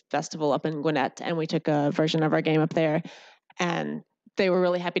health-focused festival up in Gwinnett, and we took a version of our game up there, and they were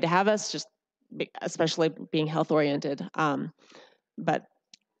really happy to have us, especially being health-oriented. But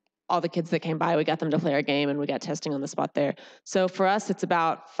all the kids that came by, we got them to play our game, and we got testing on the spot there. So for us, it's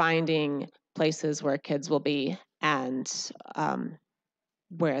about finding places where kids will be and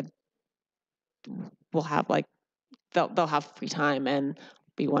where we'll have they'll have free time and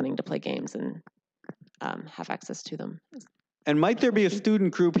be wanting to play games and have access to them. And might there be a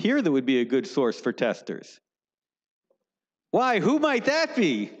student group here that would be a good source for testers? Why? Who might that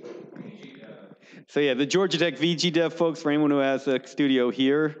be? So yeah, the Georgia Tech VG Dev folks, for anyone who has a studio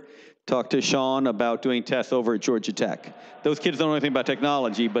here, talk to Sean about doing tests over at Georgia Tech. Those kids don't know anything about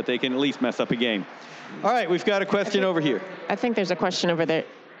technology, but they can at least mess up a game. All right, we've got a question over here. I think there's a question over there.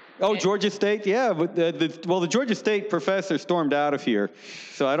 Oh, Georgia State? Yeah, but the Georgia State professor stormed out of here,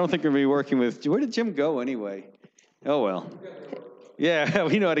 so I don't think we're going to be working with, where did Jim go anyway? Oh, well. Yeah,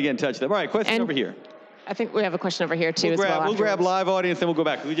 we know how to get in touch with them. All right, question over here. I think we have a question over here, too, as well. We'll grab live audience, and we'll go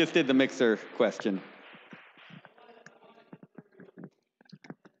back. We just did the mixer question.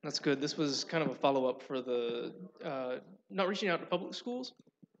 That's good. This was kind of a follow-up for the not reaching out to public schools.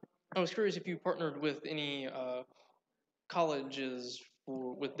 I was curious if you partnered with any colleges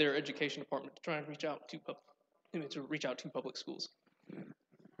with their education department to try and reach out to public schools.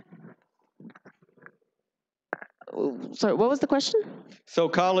 Sorry, what was the question? So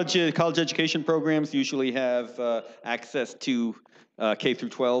college education programs usually have access to K through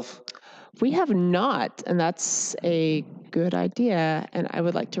 12. We have not, and that's a good idea, and I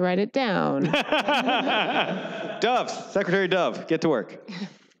would like to write it down. Dove, Secretary Dove, get to work.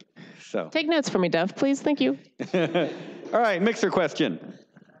 So take notes for me, Dove, please. Thank you. All right, mixer question.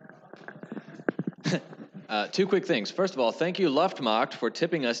 Two quick things. First of all, thank you, Luftmacht, for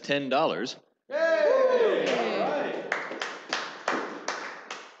tipping us $10.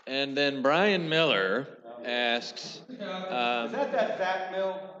 And then Brian Miller asks, is that fat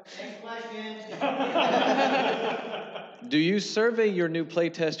mill? Do you survey your new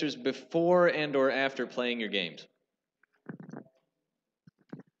playtesters before and or after playing your games?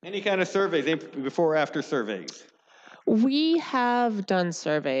 Any kind of surveys, before or after surveys? We have done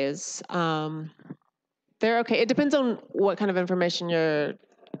surveys. They're okay. It depends on what kind of information you're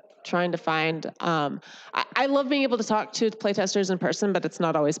trying to find. I love being able to talk to playtesters in person, but it's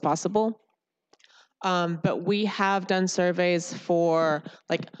not always possible. But we have done surveys for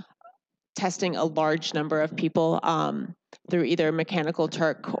like testing a large number of people through either Mechanical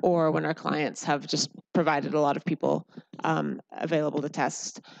Turk or when our clients have just provided a lot of people available to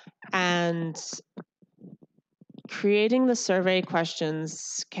test. And creating the survey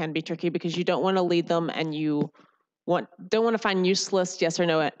questions can be tricky because you don't want to lead them and you don't want to find useless yes or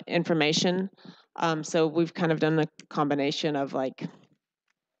no information. So we've kind of done a combination of like,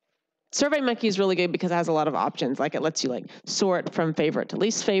 SurveyMonkey is really good because it has a lot of options. Like it lets you like sort from favorite to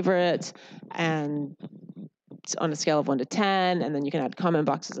least favorite and it's on a scale of 1 to 10. And then you can add comment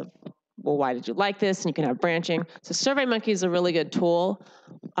boxes of, well, why did you like this? And you can have branching. So SurveyMonkey is a really good tool.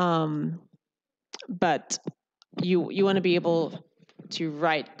 But you want to be able to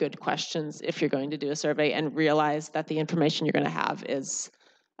write good questions if you're going to do a survey and realize that the information you're going to have is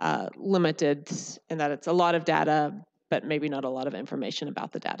limited and that it's a lot of data, but maybe not a lot of information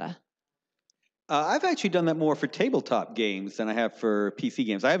about the data. I've actually done that more for tabletop games than I have for PC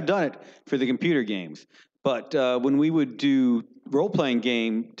games. I have done it for the computer games. But when we would do role-playing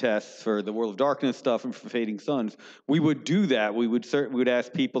game tests for the World of Darkness stuff and for Fading Suns, we would do that. We would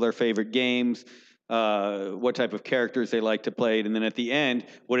ask people their favorite games, what type of characters they like to play, and then at the end,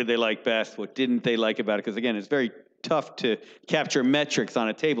 what did they like best? What didn't they like about it? Because again, it's very tough to capture metrics on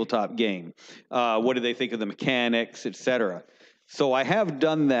a tabletop game. What did they think of the mechanics, etc. So I have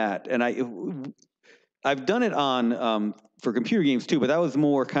done that, and I've done it on for computer games too, but that was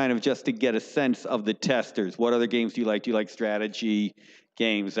more kind of just to get a sense of the testers. What other games do you like? Do you like strategy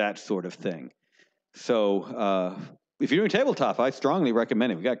games, that sort of thing? So if you're doing tabletop, I strongly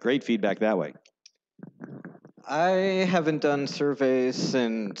recommend it. We got great feedback that way. I haven't done surveys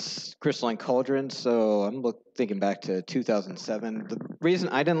since Crystalline Cauldron, so I'm thinking back to 2007. The reason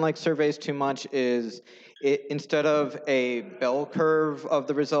I didn't like surveys too much is instead of a bell curve of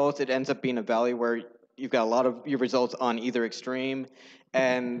the results, it ends up being a valley where you've got a lot of your results on either extreme,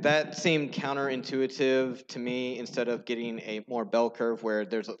 and that seemed counterintuitive to me instead of getting a more bell curve where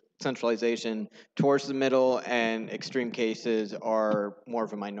there's a centralization towards the middle and extreme cases are more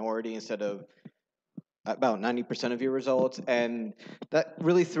of a minority instead of about 90% of your results, and that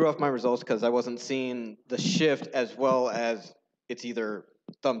really threw off my results because I wasn't seeing the shift as well as it's either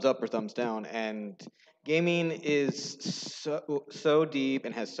thumbs up or thumbs down. And gaming is so deep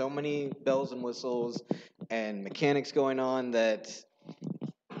and has so many bells and whistles and mechanics going on that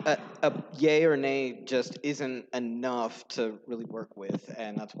a yay or nay just isn't enough to really work with,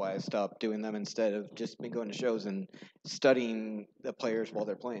 and that's why I stopped doing them instead of just me going to shows and studying the players while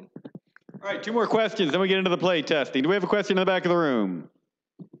they're playing. All right, 2 more questions, then we get into the play testing. Do we have a question in the back of the room?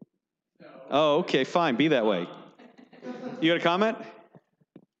 No. Oh, okay, fine. Be that way. You got a comment?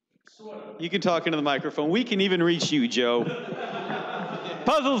 Sort of. You can talk into the microphone. We can even reach you, Joe.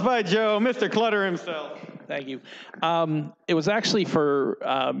 Puzzles by Joe, Mr. Clutter himself. Thank you. It was actually for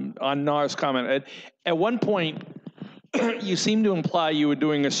on Nar's comment. At one point, you seemed to imply you were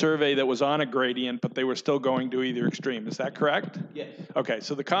doing a survey that was on a gradient, but they were still going to either extreme. Is that correct? Yes. Okay,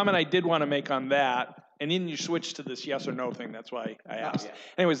 so the comment I did want to make on that, and then you switched to this yes or no thing, that's why I asked. Yeah.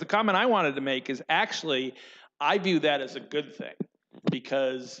 Anyways, the comment I wanted to make is actually, I view that as a good thing,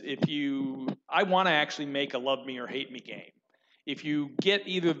 because I want to actually make a love me or hate me game. If you get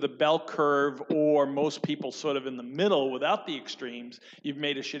either the bell curve or most people sort of in the middle without the extremes, you've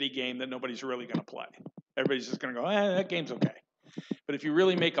made a shitty game that nobody's really going to play. Everybody's just going to go, that game's okay. But if you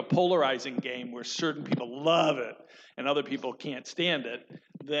really make a polarizing game where certain people love it and other people can't stand it,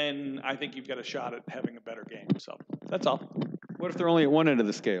 then I think you've got a shot at having a better game. So that's all. What if they're only at one end of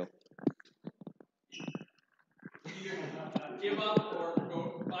the scale? Give up or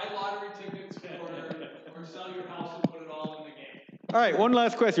go buy lottery tickets or sell your house and put it all in the game. All right, one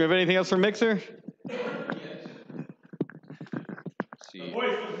last question. You have anything else for Mixer? See.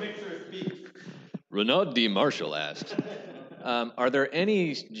 Voice of Mixer speaks. Renaud D. Marshall asked, are there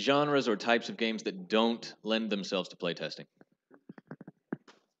any genres or types of games that don't lend themselves to playtesting?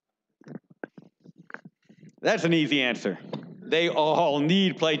 That's an easy answer. They all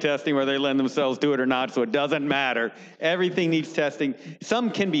need playtesting whether they lend themselves to it or not, so it doesn't matter. Everything needs testing.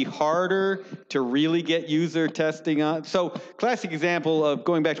 Some can be harder to really get user testing on. So classic example of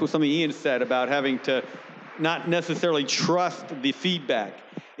going back to something Ian said about having to not necessarily trust the feedback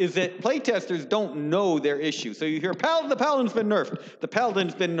is that playtesters don't know their issue. So you hear, the Paladin's been nerfed. The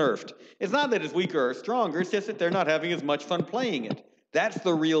Paladin's been nerfed. It's not that it's weaker or stronger, it's just that they're not having as much fun playing it. That's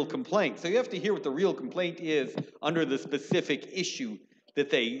the real complaint. So you have to hear what the real complaint is under the specific issue that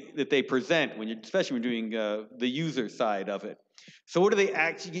they present, especially when you're doing the user side of it. So what do they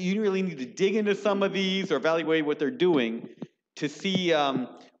actually, you really need to dig into some of these or evaluate what they're doing to see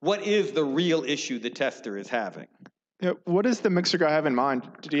what is the real issue the tester is having. Yeah, what does the Mixer guy have in mind?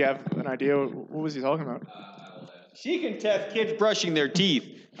 Did he have an idea? What was he talking about? She can test kids brushing their teeth.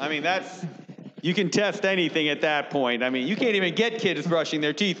 I mean, you can test anything at that point. I mean, you can't even get kids brushing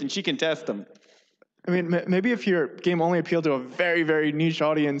their teeth, and she can test them. I mean, maybe if your game only appealed to a very, very niche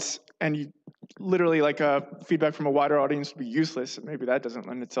audience, and you literally feedback from a wider audience would be useless. Maybe that doesn't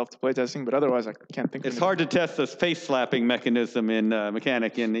lend itself to playtesting, but otherwise I can't think of it. It's hard to test this face-slapping mechanism in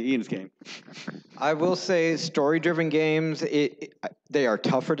mechanic in Ian's game. I will say story-driven games, they are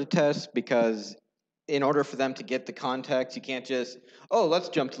tougher to test because in order for them to get the context, you can't just, let's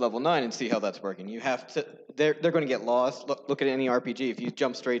jump to level 9 and see how that's working. You have to, they're going to get lost. Look at any RPG. If you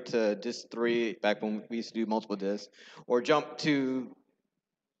jump straight to disc 3, back when we used to do multiple discs, or jump to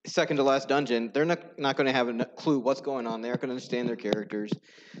second to last dungeon, they're not going to have a clue what's going on. They're not going to understand their characters.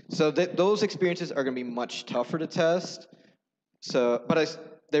 So those experiences are going to be much tougher to test. They're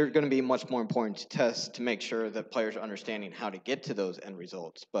going to be much more important to test to make sure that players are understanding how to get to those end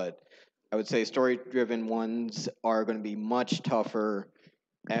results. But I would say story-driven ones are going to be much tougher,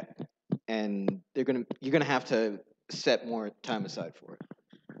 and you're going to have to set more time aside for it.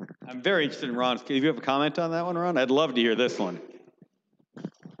 I'm very interested in Ron's. Do you have a comment on that one, Ron? I'd love to hear this one.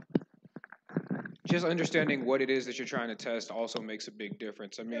 Just understanding what it is that you're trying to test also makes a big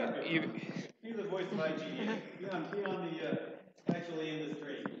difference. I mean, Be the voice of IGDA. Be on the actually in the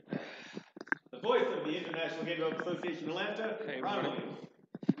stream. The voice of the International Game Development Association Atlanta, Ron Williams.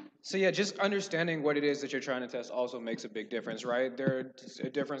 So yeah, just understanding what it is that you're trying to test also makes a big difference, right? There's a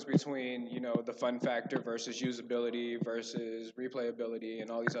difference between, the fun factor versus usability versus replayability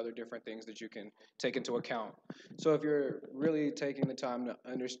and all these other different things that you can take into account. So if you're really taking the time to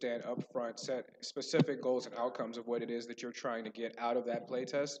understand upfront, set specific goals and outcomes of what it is that you're trying to get out of that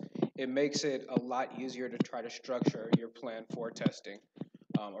playtest, it makes it a lot easier to try to structure your plan for testing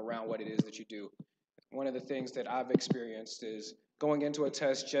around what it is that you do. One of the things that I've experienced is going into a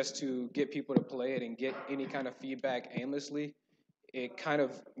test just to get people to play it and get any kind of feedback aimlessly, it kind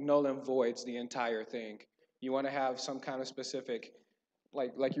of null and voids the entire thing. You want to have some kind of specific,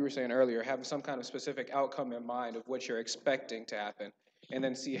 like you were saying earlier, have some kind of specific outcome in mind of what you're expecting to happen, and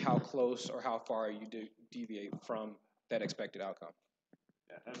then see how close or how far you deviate from that expected outcome.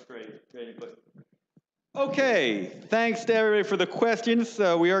 Yeah, that's great. Great input. Okay, thanks to everybody for the questions.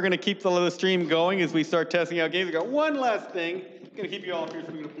 We are going to keep the stream going as we start testing out games. We got one last thing. I'm going to keep you all here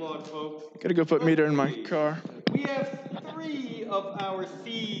so we can applaud, folks. Gotta go put meter in my car. We have 3 of our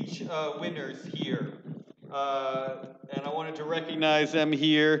Siege winners here. And I wanted to recognize them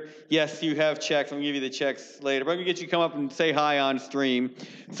here. Yes, you have checks. I'm going to give you the checks later. But I'm going to get you to come up and say hi on stream.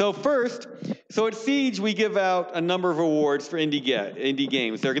 So first, at Siege, we give out a number of awards for indie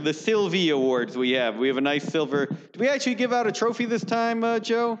games. They're the Sylvie Awards we have. We have a nice silver. Do we actually give out a trophy this time,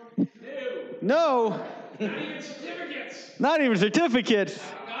 Joe? No. Not even certificates.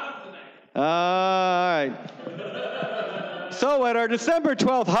 All right. So at our December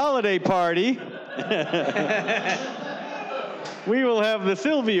 12th holiday party, we will have the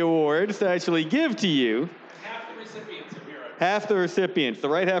Sylvie Awards to actually give to you. Half the recipients are here. Half the recipients, the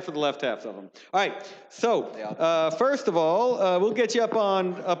right half or the left half of them. All right, so first of all, we'll get you up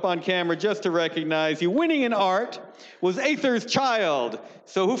on camera just to recognize you. Winning in art was Aether's Child.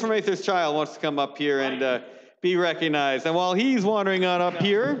 So who from Aether's Child wants to come up here and be recognized? And while he's wandering on up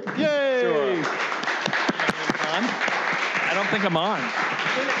here, yay! Sure. I don't think I'm on.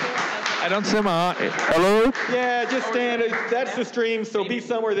 I don't see my on. Hello? Yeah, just stand. That's the stream, so be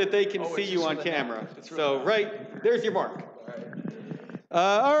somewhere that they can see you on camera. So right, there's your mark.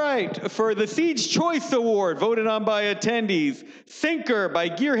 All right, for the Siege Choice Award, voted on by attendees, Sinker by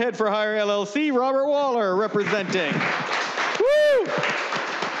Gearhead for Hire LLC, Robert Waller representing. Woo!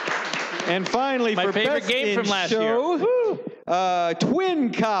 And finally, My for favorite Best game in from last Show, year.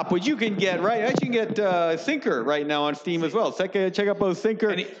 Twin Cop, which you can get, right? Actually, you can get Sinker right now on Steam as well. Check out both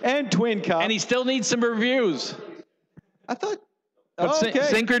Sinker and Twin Cop. And he still needs some reviews. I thought... But okay.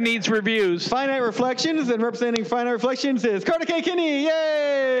 Sinker needs reviews. Finite Reflections, and representing Finite Reflections is Carter K. Kinney.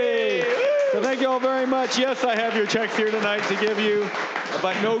 Yay! So thank you all very much. Yes, I have your checks here tonight to give you,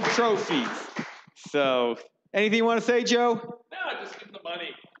 but no trophies. So, anything you want to say, Joe? No, just give him the money.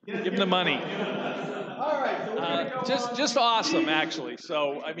 Give him the money. All right. So we're gonna go Just awesome, actually.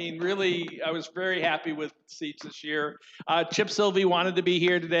 So, I mean, really, I was very happy with Siege this year. Chip Sylvie wanted to be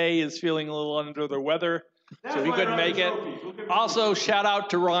here today, is feeling a little under the weather. So he couldn't make it. Also, shout out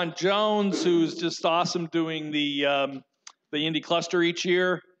to Ron Jones, who's just awesome doing the indie cluster each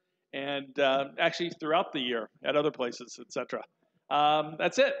year, and actually throughout the year at other places, etc.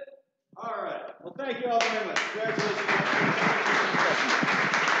 That's it. All right. Well, thank you all very much. Congratulations.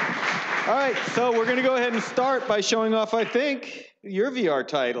 All right. So we're going to go ahead and start by showing off, I think, your VR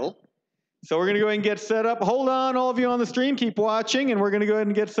title. So we're going to go ahead and get set up. Hold on, all of you on the stream. Keep watching, and we're going to go ahead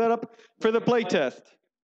and get set up for the playtest.